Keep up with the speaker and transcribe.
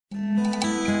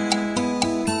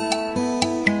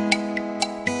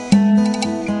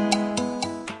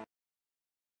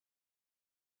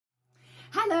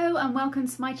and welcome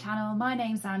to my channel. My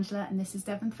name's Angela and this is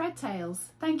Devon Thread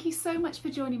Tales. Thank you so much for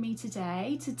joining me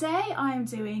today. Today I am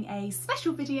doing a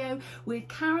special video with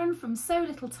Karen from So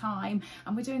Little Time,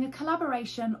 and we're doing a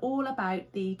collaboration all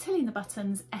about the Tilly and the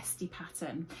Buttons Esti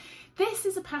pattern. This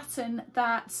is a pattern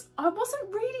that I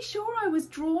wasn't really sure I was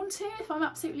drawn to, if I'm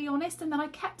absolutely honest, and then I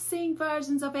kept seeing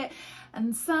versions of it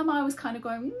and some I was kind of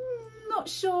going, not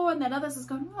sure, and then others was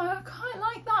going, oh, I quite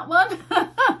like that one.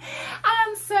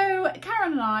 And so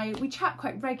Karen and I, we chat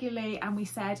quite regularly and we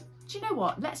said, do you know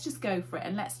what, let's just go for it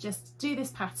and let's just do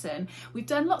this pattern. We've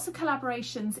done lots of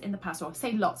collaborations in the past, or I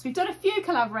say lots, we've done a few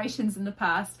collaborations in the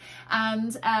past,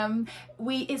 and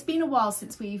it's been a while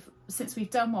since we've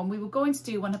done one. We were going to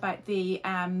do one about the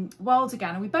wuick,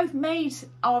 and we both made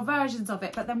our versions of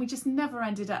it, but then we just never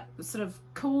ended up sort of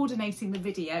coordinating the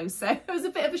video, so it was a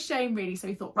bit of a shame really. So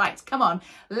we thought, right, come on,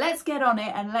 let's get on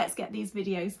it and let's get these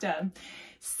videos done.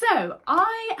 So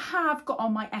I have got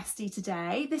on my Esti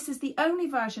today. This is the only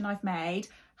version I've made.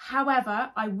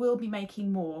 However, I will be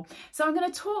making more. So I'm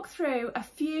going to talk through a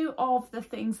few of the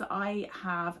things that I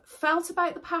have felt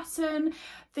about the pattern,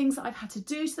 things that I've had to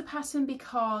do to the pattern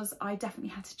because I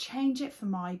definitely had to change it for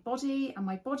my body and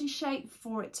my body shape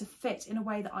for it to fit in a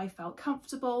way that I felt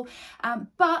comfortable.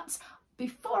 But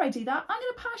before I do that, I'm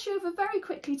going to pass you over very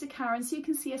quickly to Karen so you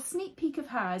can see a sneak peek of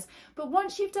hers. But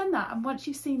once you've done that and once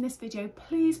you've seen this video,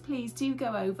 please do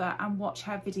go over and watch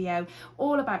her video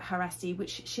all about her Esti,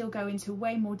 which she'll go into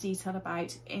way more detail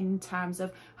about in terms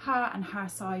of her and her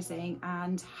sizing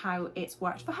and how it's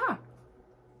worked for her.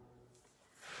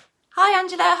 Hi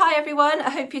Angela, hi everyone,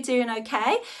 I hope you're doing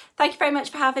okay. Thank you very much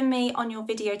for having me on your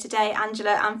video today,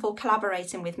 Angela, and for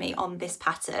collaborating with me on this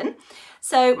pattern.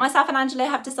 So myself and Angela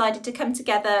have decided to come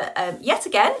together yet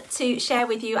again to share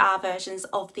with you our versions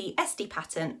of the Esti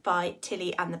pattern by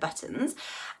Tilly and the Buttons.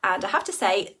 And I have to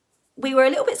say, we were a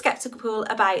little bit sceptical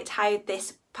about how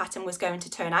this pattern was going to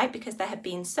turn out because there had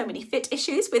been so many fit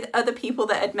issues with other people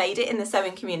that had made it in the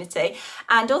sewing community,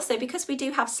 and also because we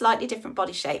do have slightly different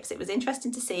body shapes, it was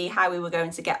interesting to see how we were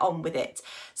going to get on with it.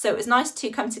 So it was nice to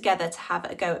come together to have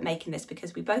a go at making this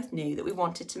because we both knew that we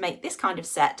wanted to make this kind of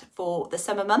set for the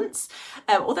summer months.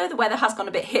 Although the weather has gone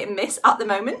a bit hit and miss at the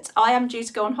moment, I am due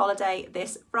to go on holiday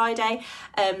this Friday,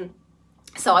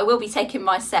 so I will be taking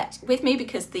my set with me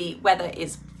because the weather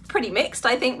is pretty mixed,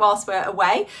 I think, whilst we're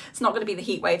away. It's not going to be the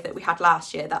heat wave that we had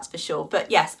last year, that's for sure. But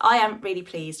yes, I am really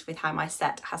pleased with how my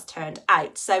set has turned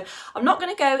out. So I'm not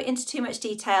going to go into too much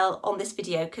detail on this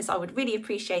video because I would really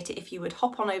appreciate it if you would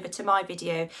hop on over to my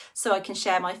video so I can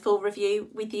share my full review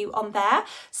with you on there.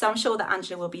 So I'm sure that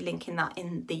Angela will be linking that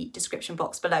in the description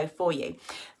box below for you.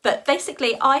 But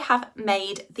basically I have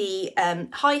made the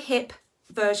high hip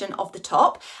version of the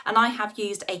top, and I have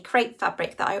used a crepe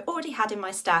fabric that I already had in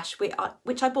my stash,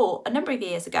 which I bought a number of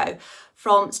years ago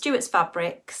from Stewart's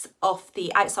Fabrics off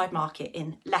the outside market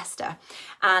in Leicester.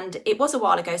 And it was a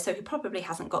while ago, so he probably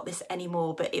hasn't got this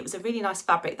anymore, but it was a really nice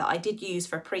fabric that I did use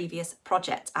for a previous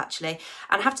project actually.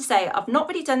 And I have to say, I've not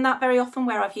really done that very often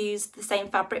where I've used the same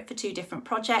fabric for two different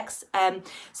projects.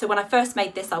 So when I first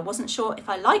made this, I wasn't sure if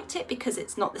I liked it because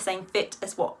it's not the same fit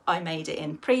as what I made it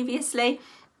in previously.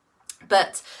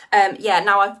 But yeah,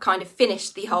 now I've kind of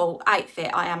finished the whole outfit,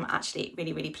 I am actually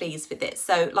really pleased with it.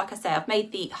 So like I say, I've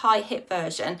made the high hip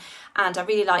version and I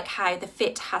really like how the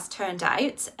fit has turned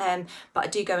out, but I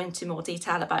do go into more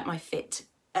detail about my fit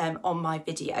on my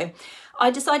video. I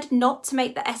decided not to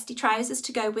make the Esti trousers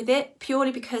to go with it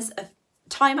purely because of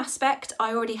time aspect.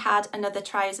 I already had another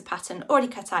trouser pattern already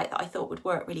cut out that I thought would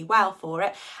work really well for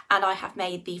it, and I have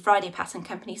made the Friday Pattern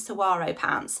Company Saguaro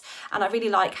pants, and I really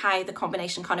like how the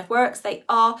combination kind of works. They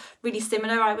are really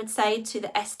similar, I would say, to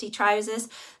the Esti trousers,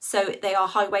 so they are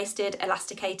high-waisted,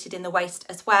 elasticated in the waist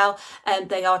as well, and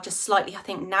they are just slightly, I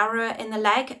think, narrower in the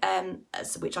leg,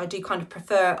 which I do kind of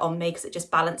prefer on me because it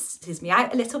just balances me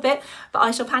out a little bit. But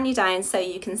I shall pan you down so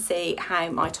you can see how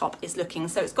my top is looking.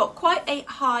 So it's got quite a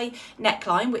high neckline,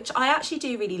 which I actually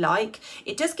do really like.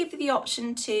 It does give you the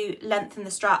option to lengthen the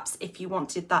straps if you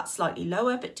wanted that slightly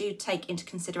lower, but do take into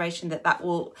consideration that that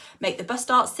will make the bust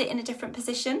dart sit in a different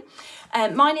position.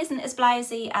 Mine isn't as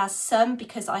blousy as some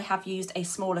because I have used a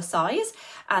smaller size.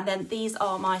 And then these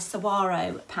are my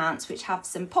Saguaro pants, which have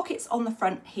some pockets on the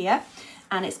front here,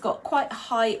 and it's got quite a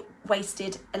high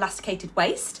waisted elasticated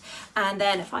waist. And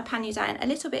then if I pan you down a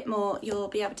little bit more, you'll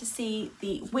be able to see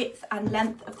the width and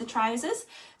length of the trousers.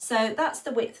 So that's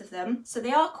the width of them. So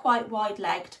they are quite wide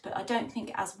legged, but I don't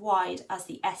think as wide as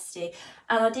the Esti.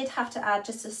 And I did have to add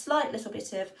just a slight little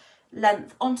bit of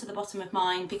length onto the bottom of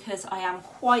mine because I am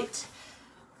quite,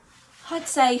 I'd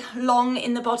say, long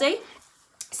in the body.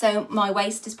 So my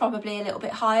waist is probably a little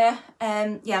bit higher.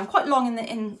 Yeah, I'm quite long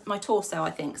in my torso,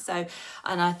 I think. So,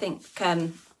 and I think,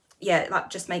 yeah, that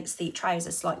just makes the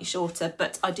trousers slightly shorter,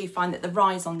 but I do find that the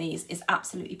rise on these is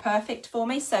absolutely perfect for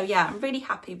me. So yeah, I'm really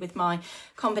happy with my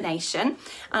combination,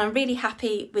 and I'm really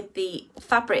happy with the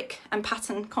fabric and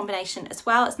pattern combination as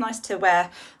well. It's nice to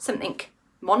wear something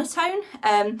monotone,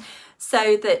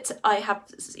 so that I have,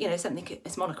 you know, something,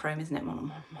 it's monochrome, isn't it?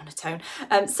 Monotone.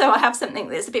 So I have something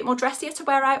that's a bit more dressier to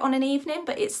wear out on an evening,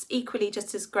 but it's equally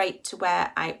just as great to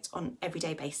wear out on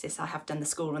everyday basis. I have done the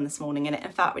school run this morning in it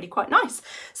and felt really quite nice.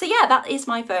 So yeah, that is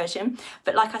my version.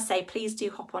 But like I say, please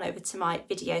do hop on over to my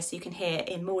video so you can hear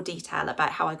in more detail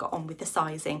about how I got on with the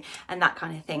sizing and that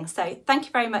kind of thing. So thank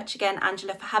you very much again,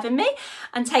 Angela, for having me,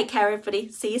 and take care, everybody.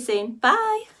 See you soon.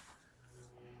 Bye.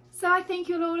 So I think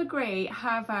you'll all agree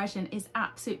her version is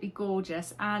absolutely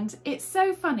gorgeous, and it's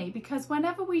so funny because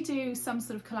whenever we do some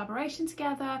sort of collaboration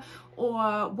together,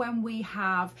 or when we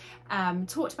have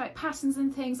talked about patterns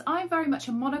and things, I'm very much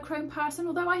a monochrome person,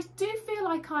 although I do feel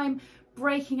like I'm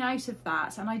breaking out of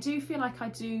that, and I do feel like I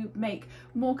do make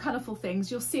more colourful things.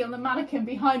 You'll see on the mannequin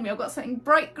behind me I've got something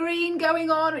bright green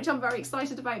going on, which I'm very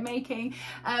excited about making,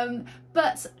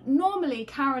 but normally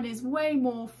Karen is way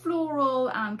more floral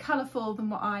and colourful than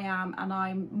what I am, and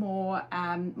I'm more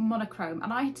monochrome,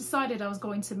 and I decided I was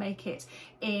going to make it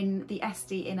in the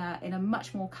Esti in a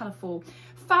much more colourful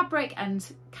fabric, and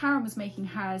Karen was making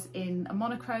hers in a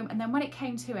monochrome. And then when it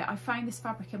came to it, I found this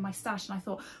fabric in my stash and I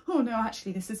thought, oh no,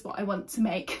 actually this is what I want to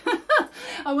make.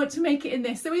 I want to make it in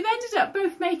this. So we've ended up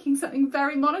both making something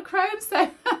very monochrome, so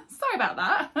sorry about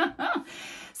that.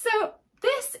 So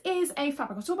this is a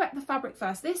fabric, I'll talk about the fabric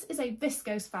first. This is a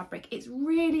viscose fabric. It's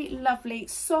really lovely,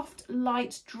 soft,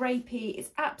 light, drapey.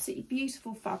 It's absolutely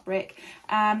beautiful fabric.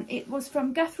 It was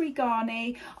from Guthri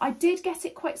Ghani. I did get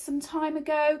it quite some time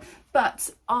ago, but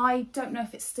I don't know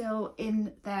if it's still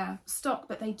in their stock,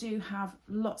 but they do have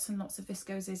lots and lots of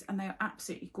viscoses, and they are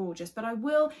absolutely gorgeous. But I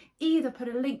will either put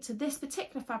a link to this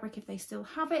particular fabric if they still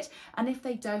have it, and if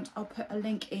they don't, I'll put a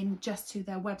link in just to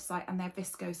their website and their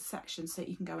viscose section so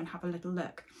you can go and have a little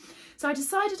look. So I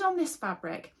decided on this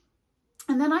fabric,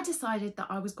 and then I decided that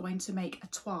I was going to make a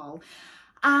toile.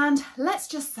 And let's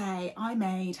just say I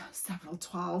made several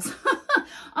toiles.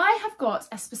 I have got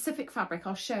a specific fabric,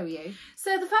 I'll show you.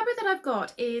 So the fabric that I've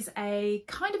got is a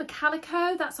kind of a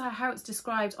calico. That's how it's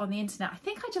described on the internet. I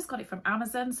think I just got it from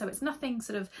Amazon, so it's nothing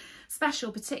sort of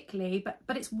special particularly,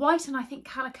 but it's white, and I think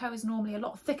calico is normally a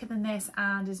lot thicker than this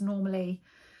and is normally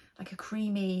like a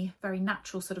creamy, very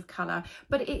natural sort of colour,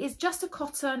 but it is just a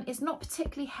cotton. It's not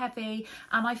particularly heavy,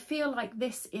 and I feel like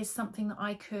this is something that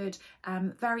I could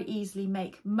very easily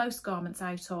make most garments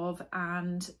out of,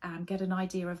 and get an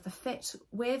idea of the fit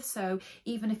with. So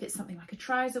even if it's something like a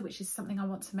trouser, which is something I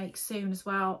want to make soon as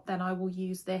well, then I will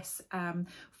use this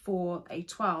for a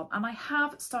toile. And I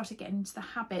have started getting into the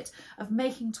habit of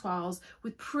making toiles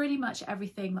with pretty much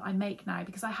everything that I make now,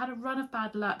 because I had a run of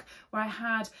bad luck where I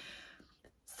had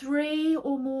 3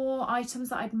 or more items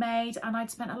that I'd made, and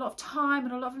I'd spent a lot of time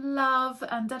and a lot of love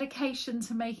and dedication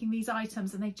to making these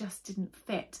items, and they just didn't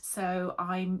fit. So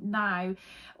I'm now,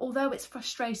 although it's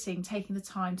frustrating, taking the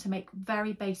time to make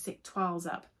very basic toiles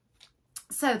up.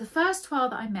 So the first toile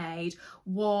that I made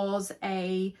was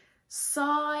a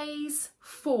size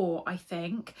 4, I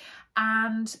think,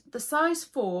 and the size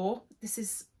 4, this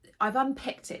is, I've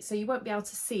unpicked it so you won't be able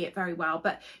to see it very well,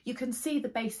 but you can see the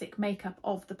basic makeup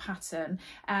of the pattern.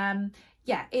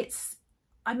 Yeah,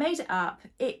 I made it up.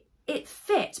 It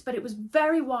fit, but it was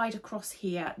very wide across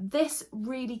here. This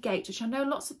really gaped, which I know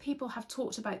lots of people have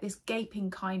talked about, this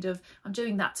gaping kind of, I'm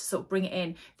doing that to sort of bring it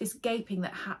in, this gaping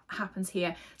that happens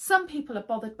here. Some people are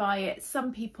bothered by it,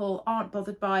 some people aren't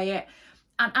bothered by it,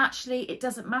 and actually it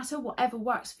doesn't matter. Whatever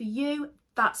works for you,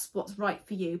 that's what's right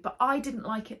for you. But I didn't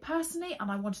like it personally, and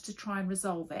I wanted to try and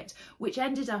resolve it, which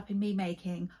ended up in me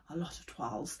making a lot of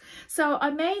toiles. So I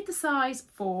made the size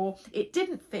 4. It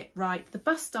didn't fit right. The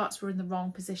bust darts were in the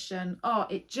wrong position. Oh,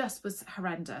 it just was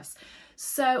horrendous.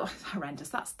 So horrendous,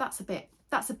 that's a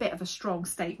bit of a strong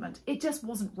statement. It just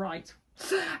wasn't right.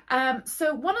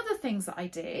 So one of the things that I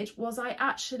did was I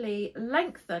actually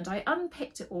lengthened, I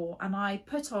unpicked it all, and I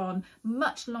put on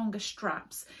much longer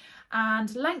straps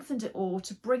and lengthened it all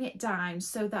to bring it down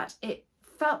so that it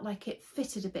felt like it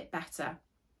fitted a bit better.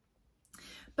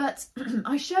 But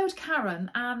I showed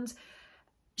Karen, and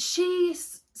she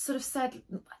sort of said,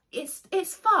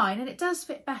 it's fine and it does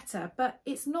fit better, but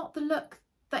it's not the look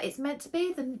that it's meant to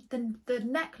be. The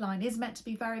neckline is meant to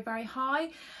be very, very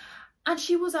high. And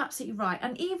she was absolutely right.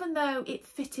 And even though it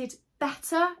fitted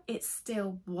better, it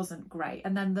still wasn't great.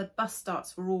 And then the bust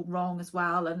darts were all wrong as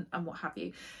well, and what have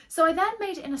you. So I then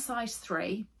made it in a size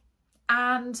 3,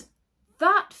 and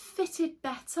that fitted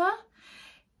better,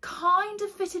 kind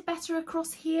of fitted better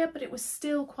across here, but it was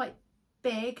still quite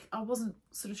big. I wasn't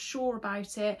sort of sure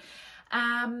about it.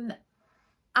 And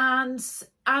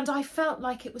I felt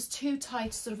like it was too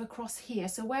tight sort of across here.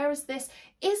 So whereas this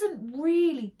isn't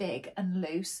really big and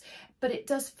loose, but it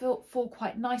does fall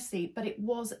quite nicely, but it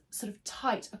was sort of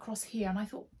tight across here. And I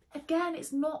thought, again,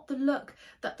 it's not the look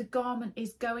that the garment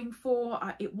is going for.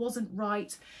 It wasn't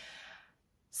right.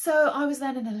 So I was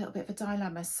then in a little bit of a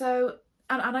dilemma. So,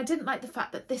 and I didn't like the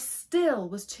fact that this still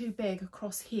was too big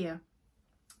across here.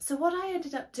 So what I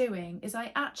ended up doing is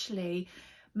I actually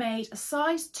made a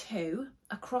size 2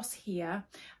 across here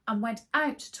and went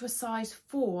out to a size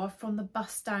 4 from the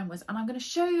bust downwards. And I'm going to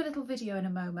show you a little video in a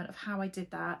moment of how I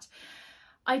did that.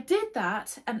 I did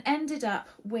that and ended up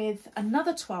with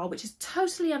another toile, which is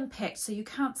totally unpicked, so you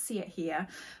can't see it here,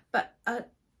 but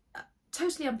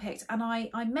totally unpicked. And I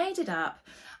made it up,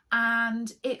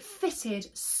 and it fitted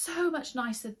so much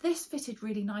nicer. This fitted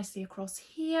really nicely across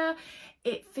here.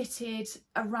 It fitted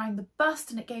around the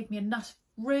bust, and it gave me enough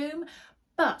room.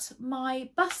 But my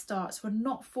bust darts were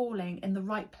not falling in the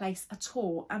right place at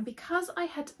all. And because I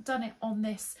had done it on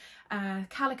this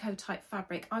calico type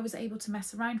fabric, I was able to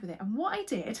mess around with it. And what I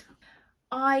did,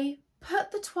 I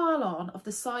put the toile on of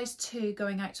the size 2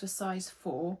 going out to a size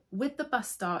 4 with the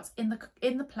bust darts in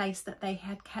the place that they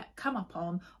had come up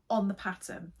on the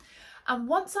pattern. And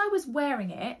once I was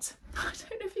wearing it, I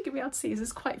don't know if you can be able to see this,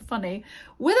 it's quite funny,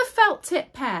 with a felt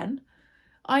tip pen,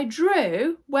 I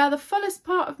drew where the fullest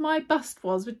part of my bust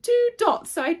was with 2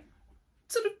 dots. So I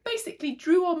sort of basically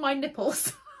drew on my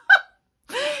nipples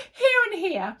here and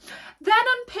here, then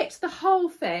unpicked the whole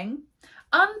thing,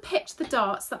 unpicked the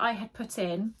darts that I had put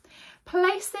in,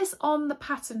 placed this on the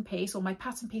pattern piece, or my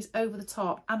pattern piece over the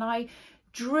top, and I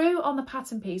drew on the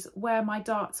pattern piece where my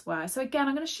darts were. So again,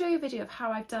 I'm going to show you a video of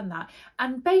how I've done that.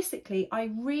 And basically I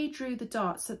redrew the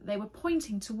darts so that they were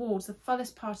pointing towards the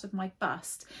fullest part of my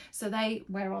bust. So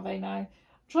where are they now? I'm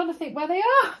trying to think where they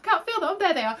are. I can't feel them.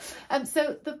 There they are.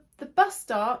 So the bust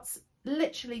darts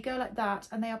literally go like that,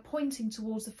 and they are pointing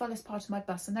towards the fullest part of my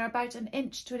bust. And they're about 1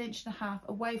 inch to 1.5 inches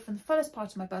away from the fullest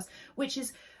part of my bust, which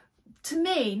is, to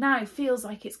me now, feels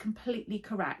like it's completely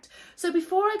correct. So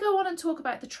before I go on and talk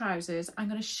about the trousers, I'm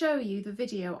going to show you the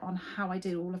video on how I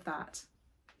did all of that.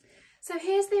 So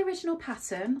here's the original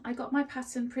pattern. I got my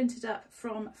pattern printed up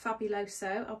from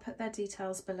Fabuloso. I'll put their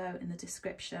details below in the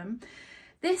description.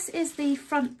 This is the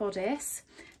front bodice.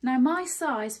 Now my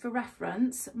size, for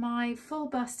reference, my full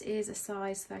bust is a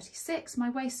size 36, my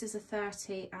waist is a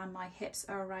 30, and my hips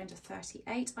are around a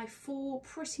 38. I fall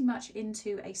pretty much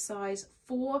into a size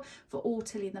 4 for all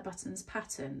Tilly and the Buttons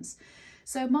patterns.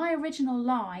 So my original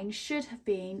line should have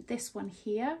been this one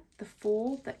here, the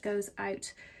 4 that goes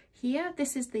out here.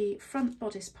 This is the front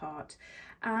bodice part.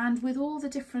 And with all the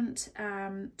different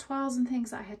toiles and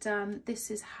things that I had done, this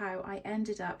is how I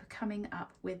ended up coming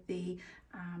up with the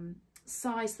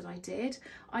size that I did.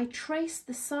 I traced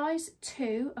the size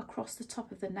 2 across the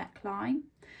top of the neckline.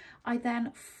 I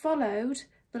then followed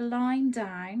the line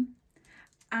down,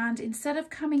 and instead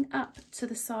of coming up to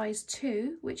the size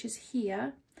 2, which is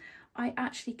here, I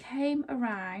actually came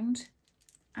around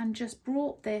and just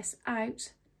brought this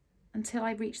out until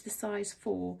I reached the size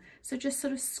 4. So just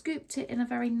sort of scooped it in a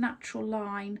very natural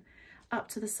line up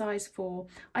to the size 4.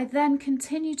 I then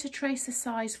continued to trace the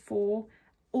size 4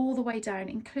 all the way down,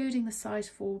 including the size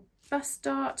 4 bust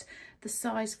dart, the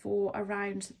size 4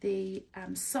 around the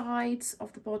sides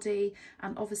of the body,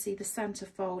 and obviously the centre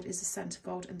fold is a centre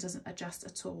fold and doesn't adjust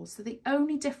at all. So the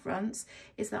only difference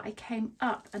is that I came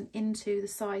up and into the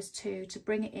size 2 to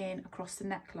bring it in across the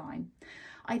neckline.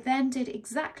 I then did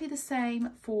exactly the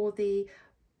same for the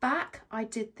back. I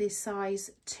did the size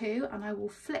 2, and I will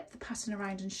flip the pattern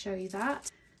around and show you that.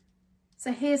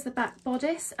 So here's the back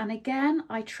bodice, and again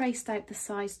I traced out the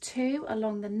size 2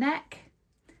 along the neck,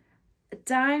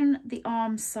 down the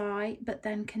arm side, but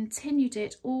then continued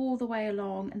it all the way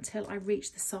along until I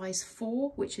reached the size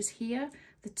 4, which is here.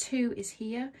 The 2 is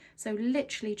here. So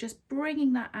literally just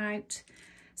bringing that out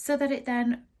so that it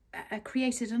then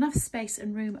created enough space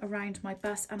and room around my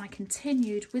bust, and I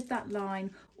continued with that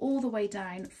line all the way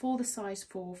down for the size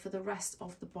 4 for the rest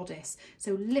of the bodice.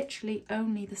 So literally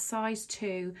only the size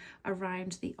 2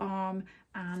 around the arm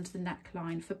and the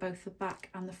neckline for both the back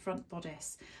and the front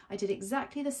bodice. I did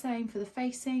exactly the same for the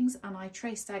facings, and I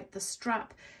traced out the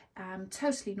strap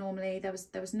totally normally. There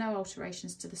was no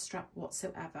alterations to the strap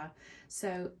whatsoever.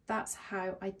 So that's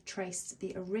how I traced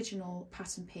the original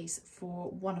pattern piece for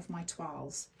one of my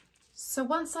toiles. So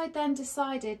once I then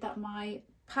decided that my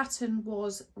pattern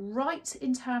was right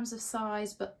in terms of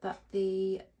size, but that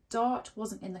the dart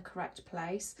wasn't in the correct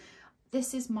place,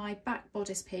 this is my back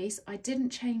bodice piece. I didn't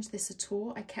change this at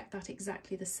all. I kept that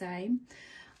exactly the same.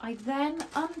 I then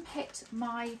unpicked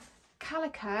my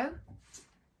calico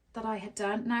that I had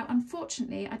done. Now,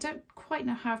 unfortunately, I don't quite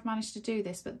know how I've managed to do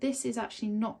this, but this is actually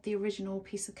not the original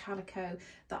piece of calico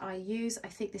that I use. I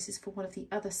think this is for one of the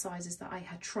other sizes that I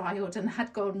had trialed and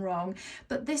had gone wrong,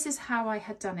 but this is how I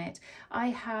had done it. I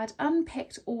had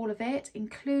unpicked all of it,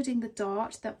 including the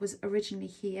dart that was originally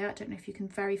here. I don't know if you can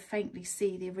very faintly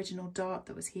see the original dart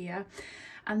that was here.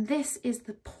 And this is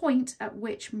the point at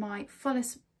which my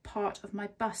fullest part of my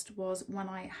bust was when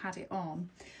I had it on.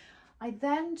 I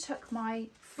then took my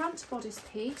front bodice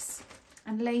piece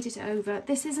and laid it over.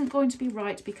 This isn't going to be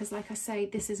right because, like I say,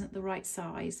 this isn't the right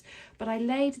size, but I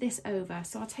laid this over.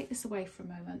 So I'll take this away for a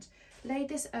moment. Laid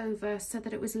this over so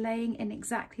that it was laying in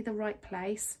exactly the right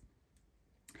place.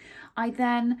 I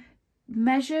then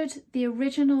measured the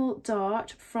original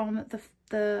dart from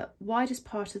the widest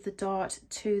part of the dart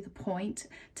to the point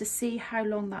to see how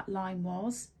long that line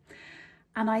was.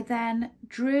 And I then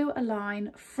drew a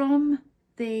line from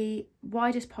the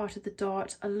widest part of the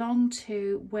dart along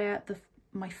to where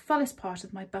my fullest part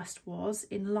of my bust was,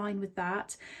 in line with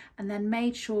that, and then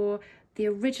made sure the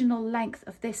original length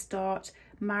of this dart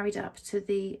married up to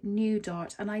the new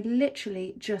dart. And I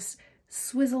literally just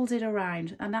swizzled it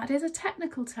around, and that is a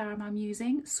technical term I'm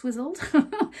using, swizzled.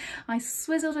 I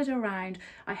swizzled it around.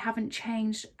 I haven't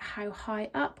changed how high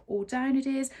up or down it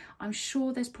is. I'm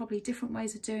sure there's probably different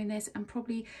ways of doing this and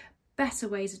probably better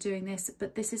ways of doing this,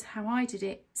 but this is how I did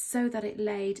it so that it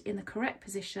laid in the correct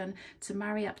position to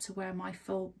marry up to where my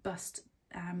full bust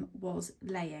was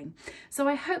laying. So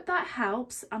I hope that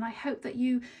helps, and I hope that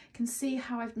you can see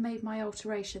how I've made my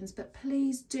alterations, but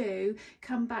please do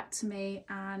come back to me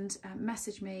and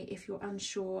message me if you're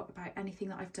unsure about anything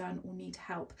that I've done or need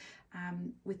help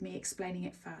with me explaining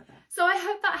it further. So I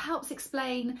hope that helps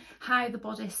explain how the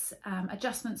bodice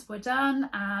adjustments were done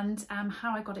and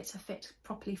how I got it to fit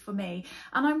properly for me.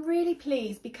 And I'm really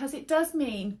pleased because it does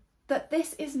mean that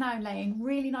this is now laying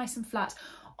really nice and flat.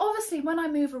 Obviously, when I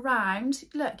move around,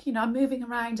 look, you know, I'm moving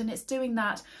around and it's doing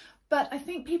that. But I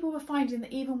think people were finding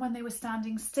that even when they were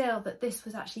standing still, that this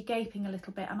was actually gaping a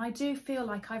little bit. And I do feel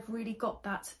like I've really got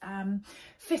that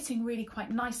fitting really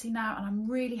quite nicely now. And I'm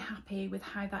really happy with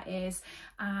how that is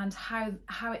and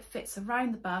how it fits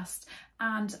around the bust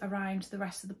and around the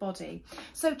rest of the body.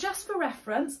 So just for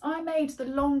reference, I made the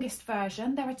longest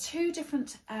version. There are two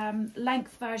different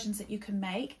length versions that you can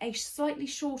make. A slightly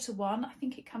shorter one, I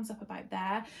think it comes up about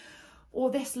there, or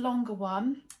this longer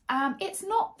one. It's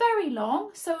not very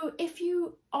long, so if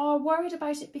you are worried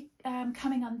about it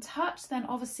coming untucked, then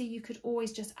obviously you could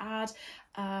always just add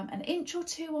an inch or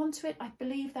two onto it. I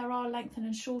believe there are lengthen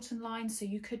and shorten lines, so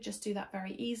you could just do that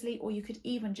very easily, or you could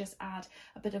even just add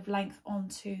a bit of length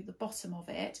onto the bottom of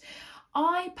it.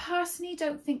 I personally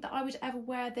don't think that I would ever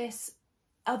wear this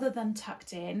other than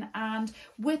tucked in, and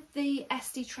with the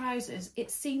Esti trousers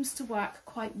it seems to work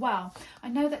quite well. I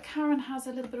know that Karen has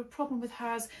a little bit of problem with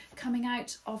hers coming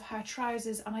out of her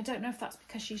trousers, and I don't know if that's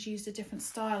because she's used a different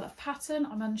style of pattern,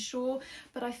 I'm unsure,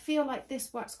 but I feel like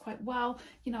this works quite well.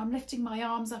 You know, I'm lifting my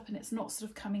arms up and it's not sort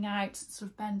of coming out, sort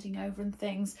of bending over and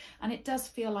things, and it does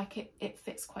feel like it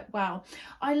fits quite well.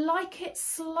 I like it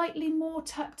slightly more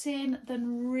tucked in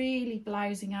than really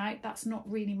blousing out. That's not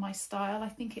really my style. I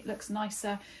think it looks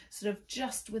nicer sort of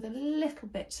just with a little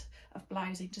bit of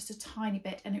blousing, just a tiny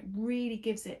bit, and it really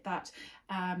gives it that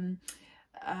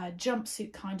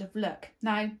jumpsuit kind of look.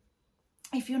 Now,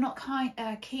 if you're not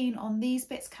keen on these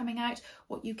bits coming out,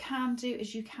 what you can do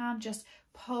is you can just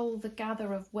pull the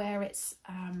gather of where it's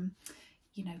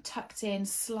you know, tucked in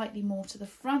slightly more to the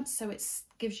front, so it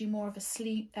gives you more of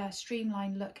a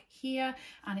streamlined look here,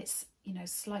 and it's, you know,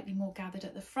 slightly more gathered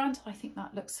at the front. I think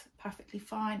that looks perfectly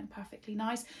fine and perfectly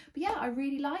nice. But yeah, I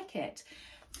really like it.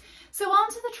 So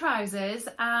onto the trousers,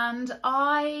 and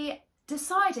I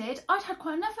decided I'd had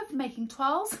quite enough of making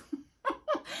twirls.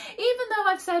 Even though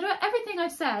I've said everything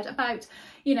I've said about,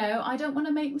 you know, I don't want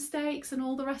to make mistakes and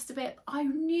all the rest of it, I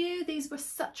knew these were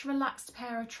such a relaxed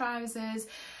pair of trousers,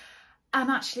 and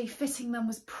actually fitting them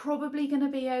was probably going to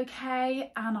be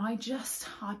okay. And I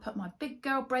put my big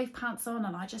girl brave pants on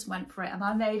and I just went for it, and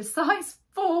I made a size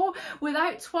 4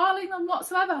 without twirling them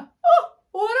whatsoever. Oh,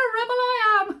 what a rebel I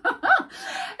am.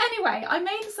 Anyway, I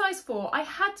made a size 4. I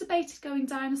had debated going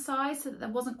down a size so that there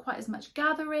wasn't quite as much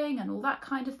gathering and all that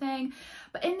kind of thing,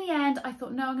 but in the end I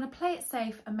thought, no, I'm going to play it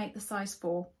safe and make the size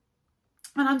 4.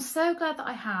 And I'm so glad that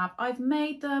I have. I've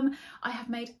made them. I have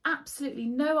made absolutely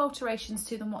no alterations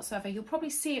to them whatsoever. You'll probably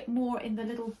see it more in the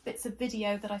little bits of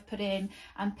video that I've put in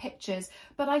and pictures.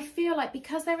 But I feel like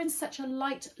because they're in such a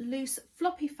light, loose,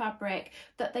 floppy fabric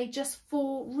that they just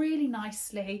fall really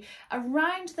nicely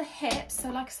around the hips.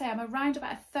 So like I say, I'm around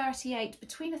about a 38,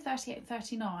 between a 38 and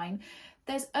 39.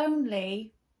 There's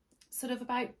only sort of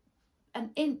about an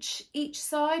inch each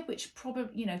side, which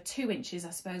probably, you know, 2 inches I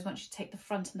suppose once you take the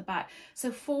front and the back,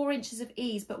 so 4 inches of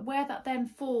ease. But where that then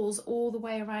falls all the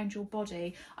way around your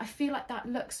body, I feel like that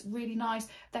looks really nice.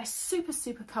 They're super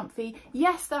comfy.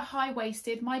 Yes, they're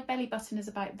high-waisted. My belly button is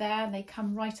about there and they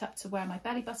come right up to where my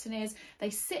belly button is.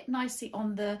 They sit nicely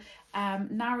on the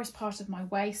narrowest part of my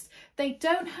waist. They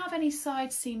don't have any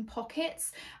side seam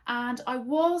pockets, and I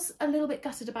was a little bit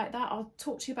gutted about that. I'll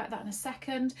talk to you about that in a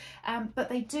second. But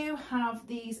they do have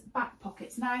these back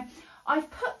pockets. Now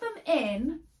I've put them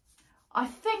in. I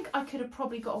think I could have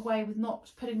probably got away with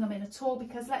not putting them in at all,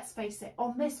 because let's face it,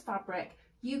 on this fabric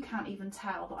you can't even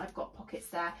tell that I've got pockets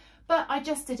there. But I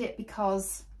just did it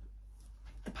because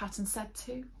the pattern said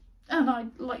to, and I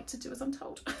like to do as I'm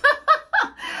told.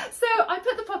 So I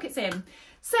put the pockets in.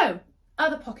 So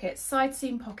other pockets, side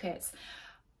seam pockets.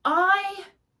 I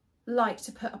like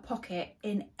to put a pocket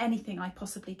in anything I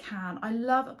possibly can. I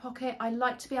love a pocket. I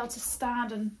like to be able to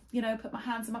stand and, you know, put my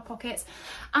hands in my pockets.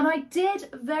 And I did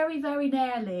very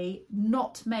nearly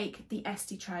not make the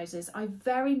Esti trousers. I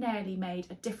very nearly made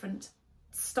a different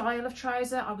style of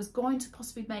trouser. I was going to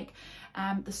possibly make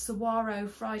the Saguaro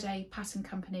Friday Pattern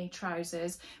Company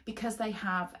trousers, because they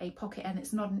have a pocket and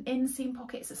it's not an inseam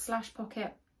pocket, it's a slash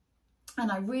pocket, and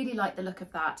I really like the look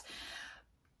of that.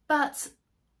 But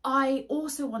I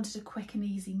also wanted a quick and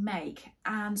easy make,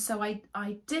 and so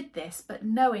I did this, but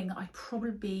knowing that I'd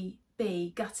probably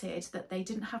be gutted that they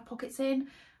didn't have pockets in.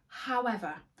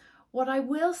 However, what I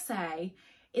will say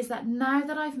is that now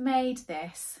that I've made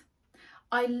this,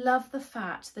 I love the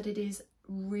fact that it is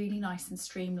really nice and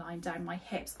streamlined down my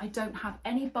hips. I don't have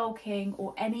any bulking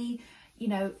or any, you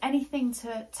know, anything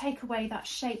to take away that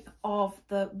shape of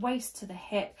the waist to the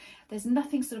hip. There's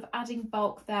nothing sort of adding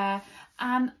bulk there,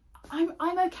 and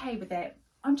I'm okay with it.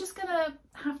 I'm just gonna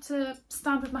have to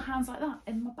stand with my hands like that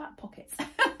in my back pockets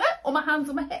or my hands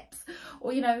on my hips,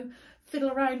 or, you know,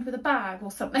 fiddle around with a bag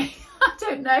or something. I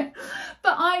don't know,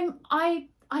 but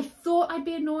I thought I'd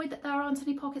be annoyed that there aren't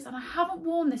any pockets, and I haven't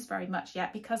worn this very much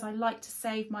yet because I like to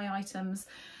save my items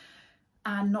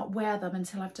and not wear them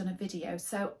until I've done a video.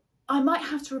 So I might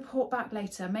have to report back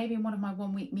later, maybe in one of my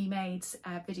 1 week me made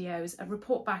videos,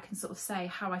 report back and sort of say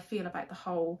how I feel about the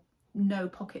whole no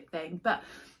pocket thing. But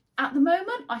at the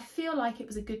moment I feel like it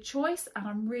was a good choice, and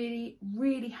I'm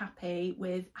really happy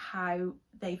with how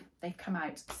they've come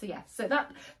out. So yeah, so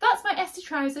that's my Esti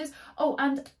trousers. Oh,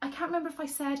 and I can't remember if I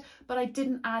said, but I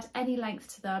didn't add any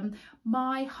length to them.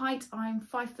 My height, I'm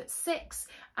 5'6",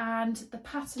 and the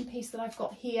pattern piece that I've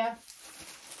got here,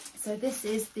 so this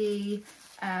is the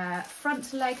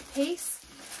front leg piece,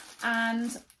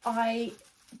 and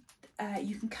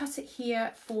you can cut it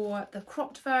here for the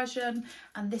cropped version,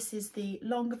 and this is the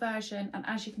longer version, and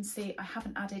as you can see I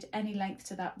haven't added any length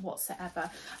to that whatsoever.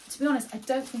 To be honest, I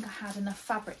don't think I had enough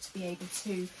fabric to be able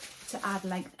to add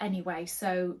length anyway,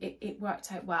 so it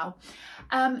worked out well.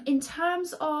 In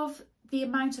terms of the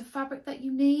amount of fabric that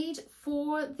you need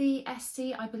for the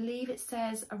Esti, I believe it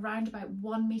says around about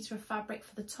 1 metre of fabric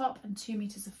for the top and 2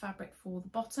 metres of fabric for the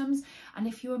bottoms. And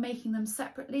if you were making them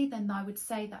separately, then I would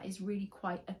say that is really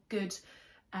quite a good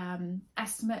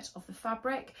estimate of the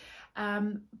fabric.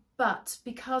 But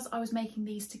because I was making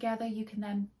these together, you can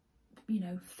then, you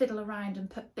know, fiddle around and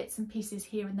put bits and pieces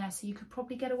here and there, so you could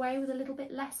probably get away with a little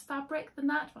bit less fabric than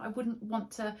that. I wouldn't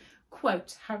want to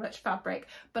quote how much fabric,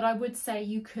 but I would say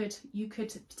you could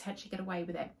potentially get away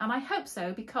with it, and I hope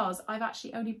so, because I've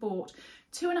actually only bought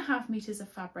 2.5 meters of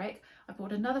fabric. I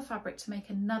bought another fabric to make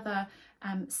another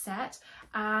set,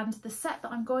 and the set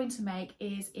that I'm going to make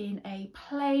is in a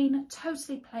plain,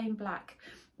 totally plain black,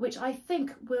 which I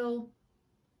think will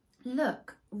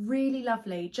look really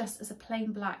lovely just as a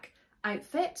plain black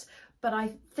outfit. But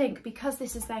I think because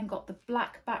this has then got the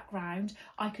black background,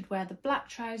 I could wear the black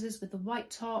trousers with the white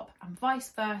top and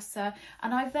vice versa.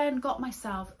 And I've then got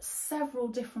myself several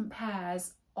different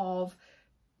pairs of,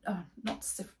 not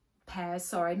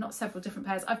several different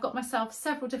pairs. I've got myself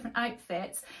several different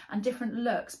outfits and different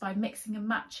looks by mixing and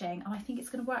matching. And I think it's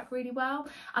going to work really well.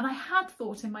 And I had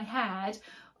thought in my head,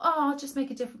 oh, I'll just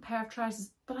make a different pair of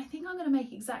trousers, but I think I'm going to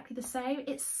make exactly the same.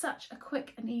 It's such a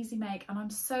quick and easy make, and I'm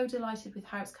so delighted with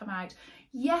how it's come out.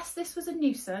 Yes, this was a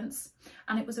nuisance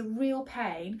and it was a real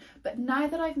pain, but now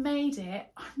that I've made it,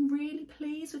 I'm really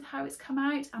pleased with how it's come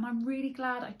out, and I'm really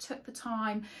glad I took the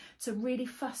time to really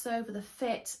fuss over the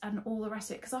fit and all the rest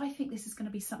of it, because I think this is going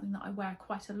to be something that I wear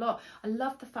quite a lot. I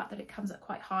love the fact that it comes up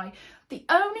quite high. The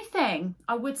only thing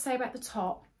I would say about the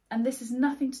top, and this is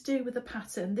nothing to do with the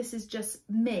pattern, this is just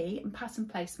me and pattern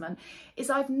placement, is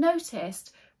I've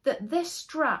noticed that this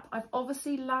strap, I've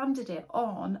obviously landed it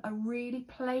on a really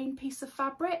plain piece of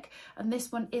fabric, and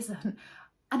this one isn't.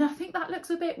 And I think that looks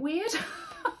a bit weird.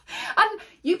 And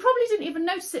you probably didn't even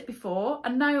notice it before,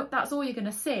 and now that's all you're going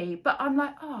to see. But I'm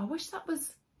like, oh, I wish that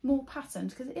was more patterned,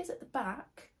 because it is at the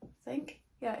back, I think.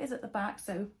 Yeah, it is at the back,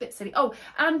 so a bit silly. Oh,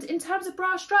 and in terms of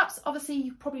bra straps, obviously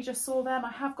you probably just saw them.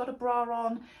 I have got a bra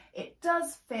on. It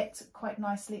does fit quite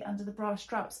nicely under the bra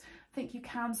straps. I think you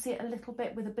can see it a little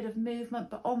bit with a bit of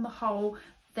movement, but on the whole,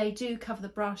 they do cover the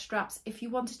bra straps. If you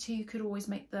wanted to, you could always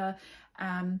make the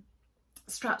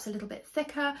straps a little bit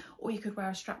thicker, or you could wear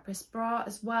a strapless bra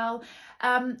as well.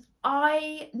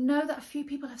 I know that a few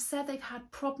people have said they've had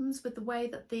problems with the way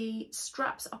that the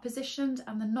straps are positioned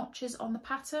and the notches on the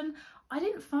pattern. I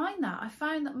didn't find that. I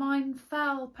found that mine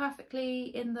fell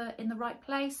perfectly in the right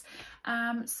place.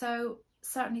 So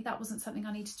certainly that wasn't something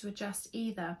I needed to adjust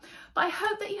either. But I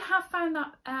hope that you have found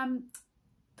that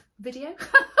video.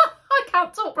 I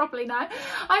can't talk properly now.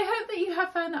 I hope that you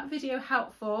have found that video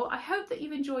helpful. I hope that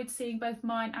you've enjoyed seeing both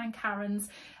mine and Karen's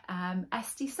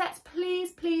Esti sets.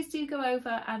 Please do go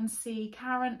over and see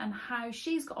Karen and how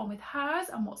she's got on with hers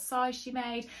and what size she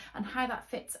made and how that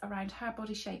fits around her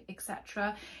body shape,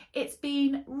 etc. It's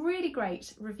been really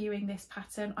great reviewing this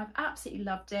pattern. I've absolutely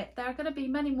loved it. There are going to be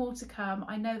many more to come,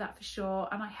 I know that for sure,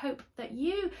 and I hope that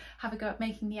you have a go at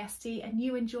making the Esti and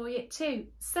you enjoy it too.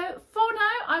 So for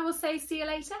now, I will say see you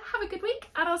later, have a good week,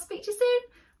 and I'll speak to you soon.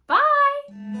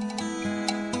 Bye!